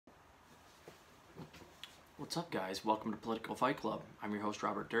What's up, guys? Welcome to Political Fight Club. I'm your host,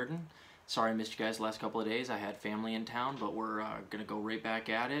 Robert Durden. Sorry I missed you guys the last couple of days. I had family in town, but we're going to go right back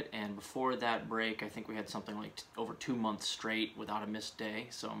at it. And before that break, I think we had something like over 2 months straight without a missed day.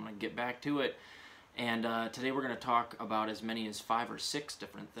 So I'm going to get back to it. And today we're going to talk about as many as 5 or 6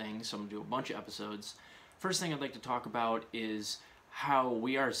 different things. So I'm going to do a bunch of episodes. First thing I'd like to talk about is how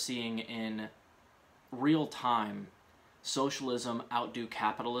we are seeing in real time socialism outdo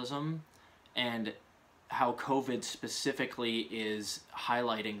capitalism, and how COVID specifically is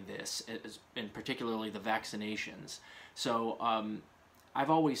highlighting this, and particularly the vaccinations. So I've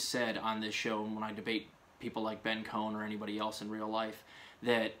always said on this show, when I debate people like Ben Cohn or anybody else in real life,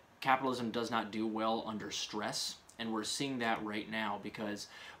 that capitalism does not do well under stress. And we're seeing that right now, because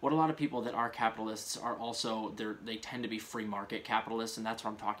what a lot of people that are capitalists are also, they tend to be free market capitalists, and that's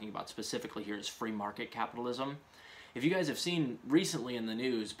what I'm talking about specifically here is free market capitalism. If you guys have seen recently in the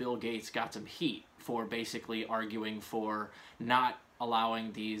news, Bill Gates got some heat for basically arguing for not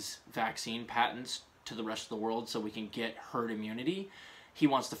allowing these vaccine patents to the rest of the world so we can get herd immunity. He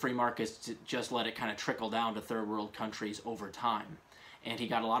wants the free markets to just let it kind of trickle down to third world countries over time. And he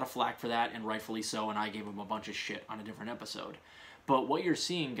got a lot of flack for that, and rightfully so, and I gave him a bunch of shit on a different episode. But what you're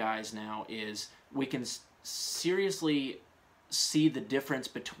seeing, guys, now is we can seriously see the difference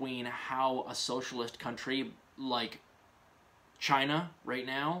between how a socialist country like China right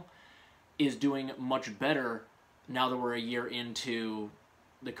now is doing much better now that we're a year into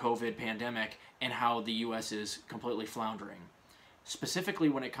the COVID pandemic, and how the US is completely floundering. Specifically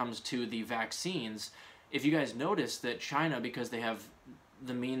when it comes to the vaccines, if you guys notice that China, because they have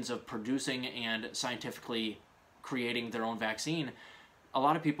the means of producing and scientifically creating their own vaccine, a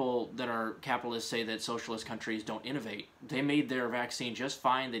lot of people that are capitalists say that socialist countries don't innovate. They made their vaccine just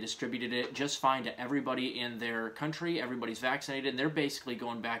fine. They distributed it just fine to everybody in their country. Everybody's vaccinated, and they're basically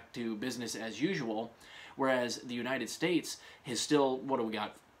going back to business as usual. Whereas the United States is still, what do we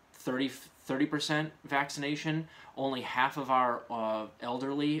got, 30% vaccination? Only half of our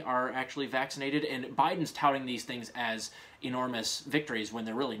elderly are actually vaccinated, and Biden's touting these things as enormous victories when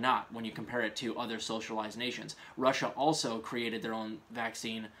they're really not, when you compare it to other socialized nations. Russia also created their own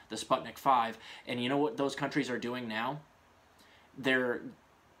vaccine, the Sputnik 5, and you know what those countries are doing now? They're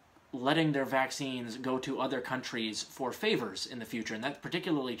letting their vaccines go to other countries for favors in the future, and that's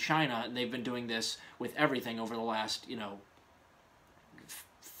particularly China, and they've been doing this with everything over the last,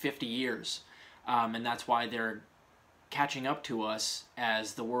 50 years, and that's why they're catching up to us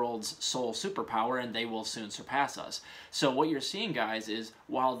as the world's sole superpower, and they will soon surpass us. So what you're seeing, guys, is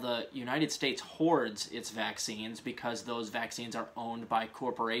while the United States hoards its vaccines because those vaccines are owned by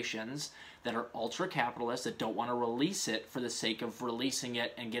corporations that are ultra-capitalist, that don't want to release it for the sake of releasing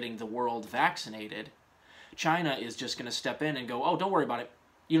it and getting the world vaccinated, China is just going to step in and go, oh, don't worry about it.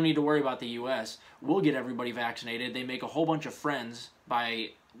 You don't need to worry about the US. We'll get everybody vaccinated. They make a whole bunch of friends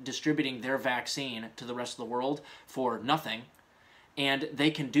by distributing their vaccine to the rest of the world for nothing, and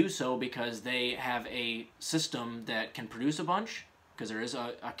they can do so because they have a system that can produce a bunch, because there is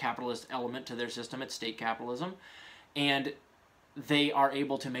a capitalist element to their system. It's state capitalism, and they are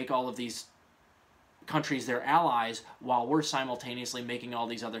able to make all of these countries their allies while we're simultaneously making all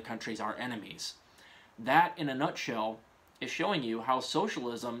these other countries our enemies. That, in a nutshell, is showing you how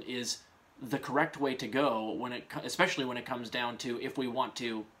socialism is the correct way to go, especially when it comes down to if we want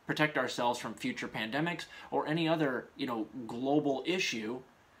to protect ourselves from future pandemics or any other, global issue.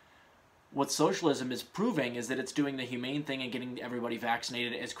 What socialism is proving is that it's doing the humane thing and getting everybody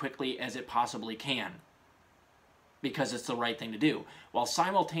vaccinated as quickly as it possibly can, because it's the right thing to do. While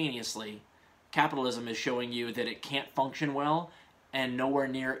simultaneously, capitalism is showing you that it can't function well and nowhere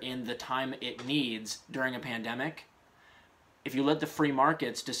near in the time it needs during a pandemic. If you let the free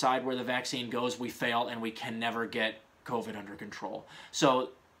markets decide where the vaccine goes, we fail and we can never get COVID under control. So,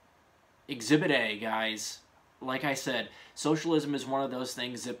 Exhibit A, guys, like I said, socialism is one of those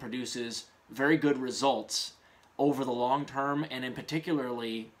things that produces very good results over the long term, and in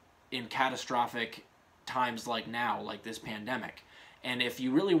particularly in catastrophic times like now, like this pandemic. And if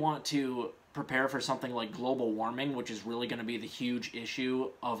you really want to prepare for something like global warming, which is really going to be the huge issue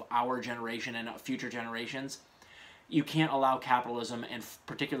of our generation and future generations, you can't allow capitalism, and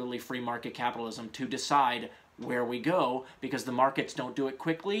particularly free market capitalism, to decide where we go, because the markets don't do it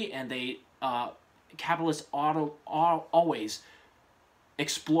quickly, and capitalists always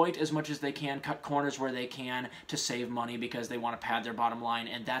exploit as much as they can, cut corners where they can to save money because they want to pad their bottom line,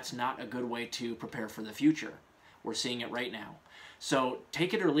 and that's not a good way to prepare for the future. We're seeing it right now. So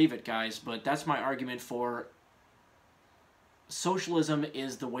take it or leave it, guys, but that's my argument for socialism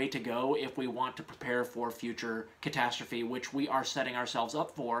is the way to go if we want to prepare for future catastrophe, which we are setting ourselves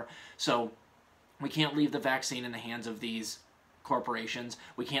up for. So We can't leave the vaccine in the hands of these corporations.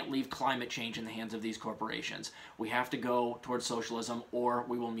 We can't leave climate change in the hands of these corporations. We have to go towards socialism, or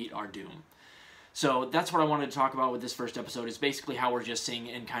we will meet our doom. So that's what I wanted to talk about with this first episode, is basically how we're just seeing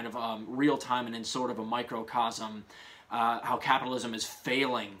in kind of real time and in sort of a microcosm how capitalism is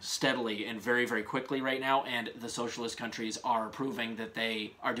failing steadily and very, very quickly right now, and the socialist countries are proving that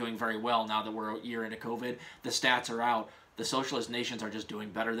they are doing very well now that we're a year into COVID. The stats are out. The socialist nations are just doing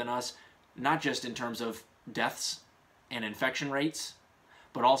better than us, not just in terms of deaths and infection rates,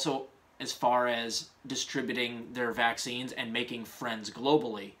 but also as far as distributing their vaccines and making friends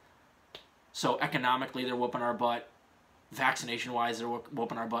globally. So economically, they're whooping our butt. Vaccination-wise, they're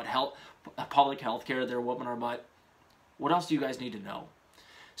whooping our butt. Public health care, they're whooping our butt. What else do you guys need to know?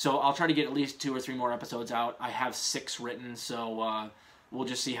 So I'll try to get at least 2 or 3 more episodes out. I have 6 written, so we'll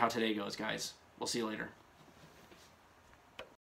just see how today goes, guys. We'll see you later.